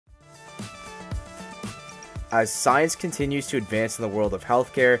As science continues to advance in the world of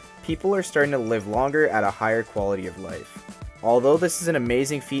healthcare, people are starting to live longer at a higher quality of life. Although this is an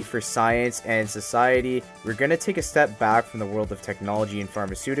amazing feat for science and society, we're going to take a step back from the world of technology and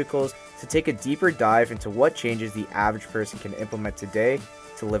pharmaceuticals to take a deeper dive into what changes the average person can implement today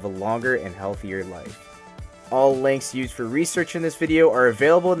to live a longer and healthier life. All links used for research in this video are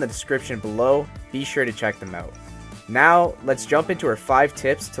available in the description below. Be sure to check them out. Now, let's jump into our 5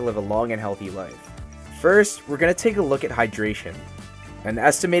 tips to live a long and healthy life. First, we're going to take a look at hydration. An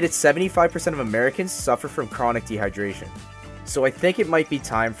estimated 75% of Americans suffer from chronic dehydration. So I think it might be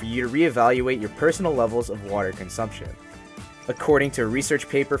time for you to reevaluate your personal levels of water consumption. According to a research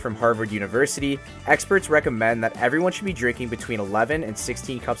paper from Harvard University, experts recommend that everyone should be drinking between 11 and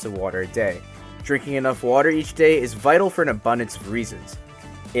 16 cups of water a day. Drinking enough water each day is vital for an abundance of reasons.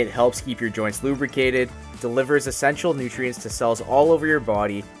 It helps keep your joints lubricated, delivers essential nutrients to cells all over your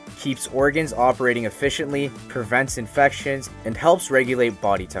body, keeps organs operating efficiently, prevents infections, and helps regulate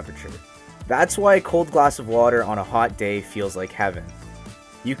body temperature. That's why a cold glass of water on a hot day feels like heaven.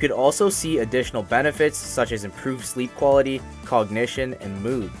 You could also see additional benefits such as improved sleep quality, cognition, and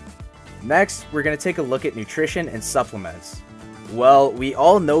mood. Next, we're going to take a look at nutrition and supplements. Well, we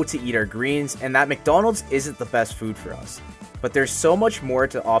all know to eat our greens and that McDonald's isn't the best food for us. But there's so much more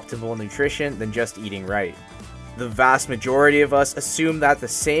to optimal nutrition than just eating right. The vast majority of us assume that the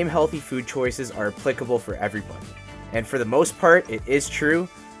same healthy food choices are applicable for everybody. And for the most part, it is true,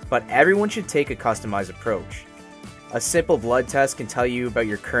 but everyone should take a customized approach. A simple blood test can tell you about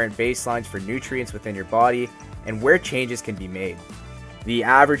your current baselines for nutrients within your body and where changes can be made. The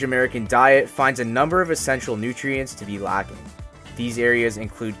average American diet finds a number of essential nutrients to be lacking. These areas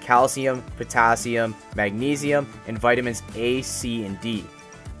include calcium, potassium, magnesium, and vitamins A, C, and D.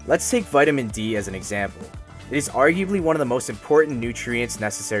 Let's take vitamin D as an example. It is arguably one of the most important nutrients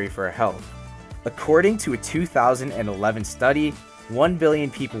necessary for our health. According to a 2011 study, 1 billion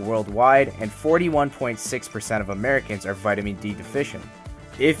people worldwide and 41.6% of Americans are vitamin D deficient.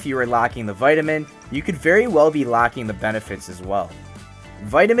 If you are lacking the vitamin, you could very well be lacking the benefits as well.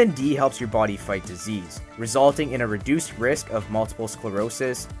 Vitamin D helps your body fight disease, resulting in a reduced risk of multiple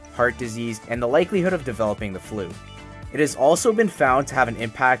sclerosis, heart disease, and the likelihood of developing the flu. It has also been found to have an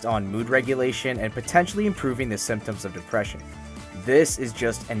impact on mood regulation and potentially improving the symptoms of depression. This is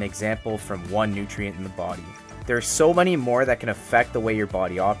just an example from one nutrient in the body. There are so many more that can affect the way your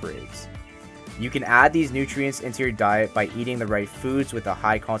body operates. You can add these nutrients into your diet by eating the right foods with a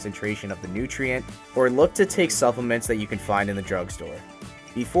high concentration of the nutrient, or look to take supplements that you can find in the drugstore.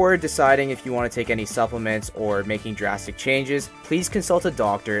 Before deciding if you want to take any supplements or making drastic changes, please consult a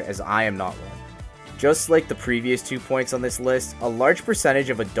doctor, as I am not one. Just like the previous 2 points on this list, a large percentage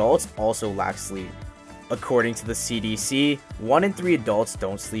of adults also lack sleep. According to the CDC, 1 in 3 adults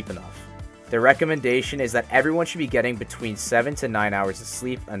don't sleep enough. The recommendation is that everyone should be getting between 7 to 9 hours of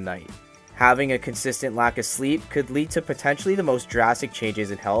sleep a night. Having a consistent lack of sleep could lead to potentially the most drastic changes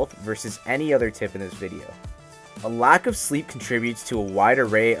in health versus any other tip in this video. A lack of sleep contributes to a wide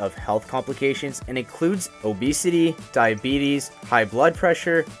array of health complications and includes obesity, diabetes, high blood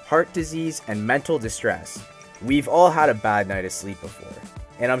pressure, heart disease, and mental distress. We've all had a bad night of sleep before,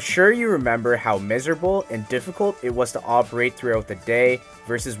 and I'm sure you remember how miserable and difficult it was to operate throughout the day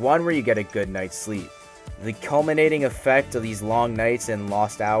versus one where you get a good night's sleep. The culminating effect of these long nights and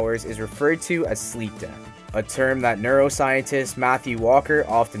lost hours is referred to as sleep debt, a term that neuroscientist Matthew Walker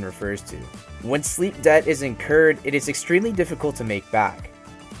often refers to. When sleep debt is incurred, it is extremely difficult to make back.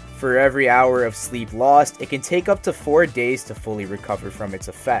 For every hour of sleep lost, it can take up to 4 days to fully recover from its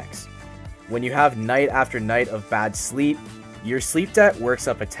effects. When you have night after night of bad sleep, your sleep debt works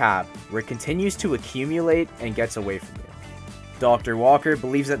up a tab, where it continues to accumulate and gets away from you. Dr. Walker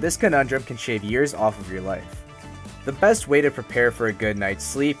believes that this conundrum can shave years off of your life. The best way to prepare for a good night's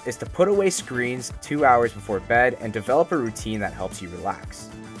sleep is to put away screens 2 hours before bed and develop a routine that helps you relax.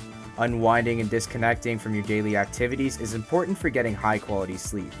 Unwinding and disconnecting from your daily activities is important for getting high quality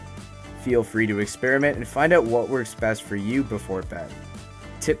sleep. Feel free to experiment and find out what works best for you before bed.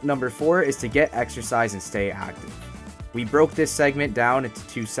 Tip number 4 is to get exercise and stay active. We broke this segment down into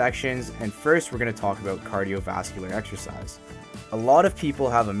 2 sections, and first we're going to talk about cardiovascular exercise. A lot of people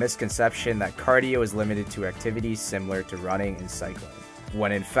have a misconception that cardio is limited to activities similar to running and cycling,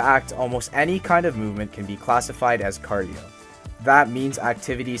 when in fact almost any kind of movement can be classified as cardio. That means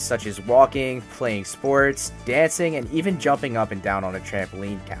activities such as walking, playing sports, dancing, and even jumping up and down on a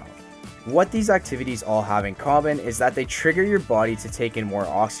trampoline count. What these activities all have in common is that they trigger your body to take in more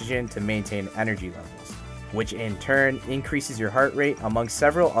oxygen to maintain energy levels, which in turn increases your heart rate among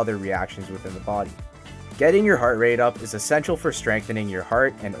several other reactions within the body. Getting your heart rate up is essential for strengthening your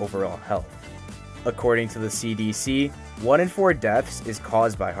heart and overall health. According to the CDC, 1 in 4 deaths is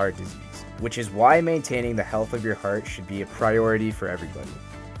caused by heart disease, which is why maintaining the health of your heart should be a priority for everybody.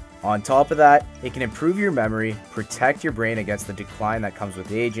 On top of that, it can improve your memory, protect your brain against the decline that comes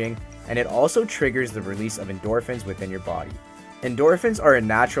with aging, and it also triggers the release of endorphins within your body. Endorphins are a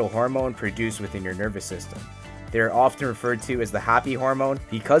natural hormone produced within your nervous system. They are often referred to as the happy hormone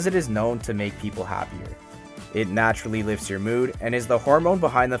because it is known to make people happier. It naturally lifts your mood and is the hormone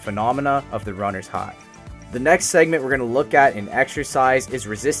behind the phenomena of the runner's high. The next segment we're going to look at in exercise is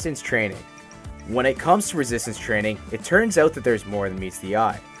resistance training. When it comes to resistance training, it turns out that there's more than meets the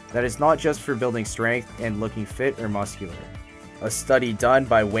eye. That is not just for building strength and looking fit or muscular. A study done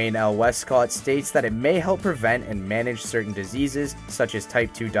by Wayne L. Westcott states that it may help prevent and manage certain diseases such as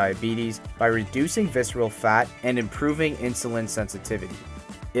type 2 diabetes by reducing visceral fat and improving insulin sensitivity.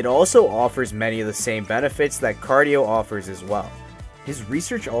 It also offers many of the same benefits that cardio offers as well. His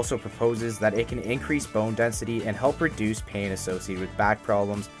research also proposes that it can increase bone density and help reduce pain associated with back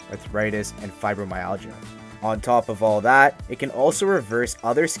problems, arthritis, and fibromyalgia. On top of all that, it can also reverse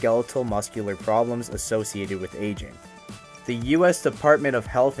other skeletal muscular problems associated with aging. The US Department of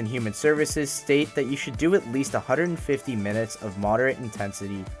Health and Human Services state that you should do at least 150 minutes of moderate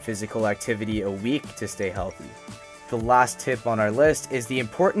intensity physical activity a week to stay healthy. The last tip on our list is the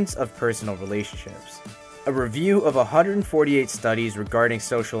importance of personal relationships. A review of 148 studies regarding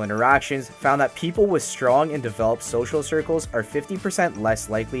social interactions found that people with strong and developed social circles are 50% less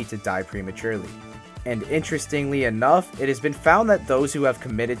likely to die prematurely. And interestingly enough, it has been found that those who have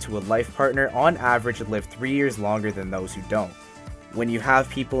committed to a life partner on average live 3 years longer than those who don't. When you have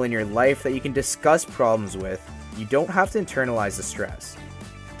people in your life that you can discuss problems with, you don't have to internalize the stress.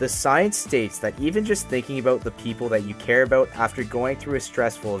 The science states that even just thinking about the people that you care about after going through a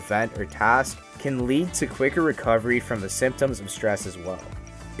stressful event or task can lead to quicker recovery from the symptoms of stress as well.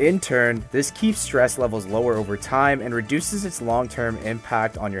 In turn, this keeps stress levels lower over time and reduces its long-term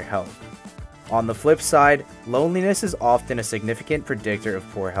impact on your health. On the flip side, loneliness is often a significant predictor of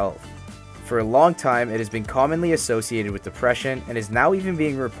poor health. For a long time, it has been commonly associated with depression and is now even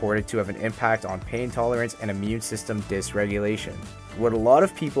being reported to have an impact on pain tolerance and immune system dysregulation. What a lot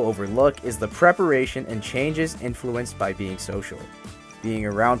of people overlook is the preparation and changes influenced by being social. Being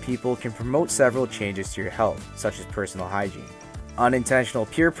around people can promote several changes to your health, such as personal hygiene. Unintentional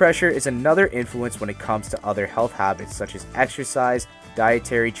peer pressure is another influence when it comes to other health habits such as exercise,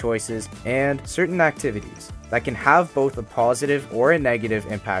 dietary choices, and certain activities that can have both a positive or a negative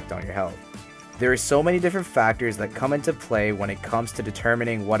impact on your health. There are so many different factors that come into play when it comes to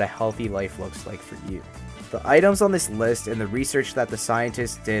determining what a healthy life looks like for you. The items on this list and the research that the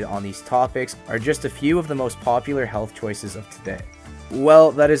scientists did on these topics are just a few of the most popular health choices of today.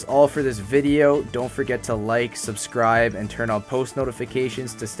 Well, that is all for this video. Don't forget to like, subscribe, and turn on post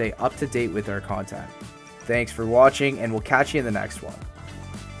notifications to stay up to date with our content. Thanks for watching, and we'll catch you in the next one.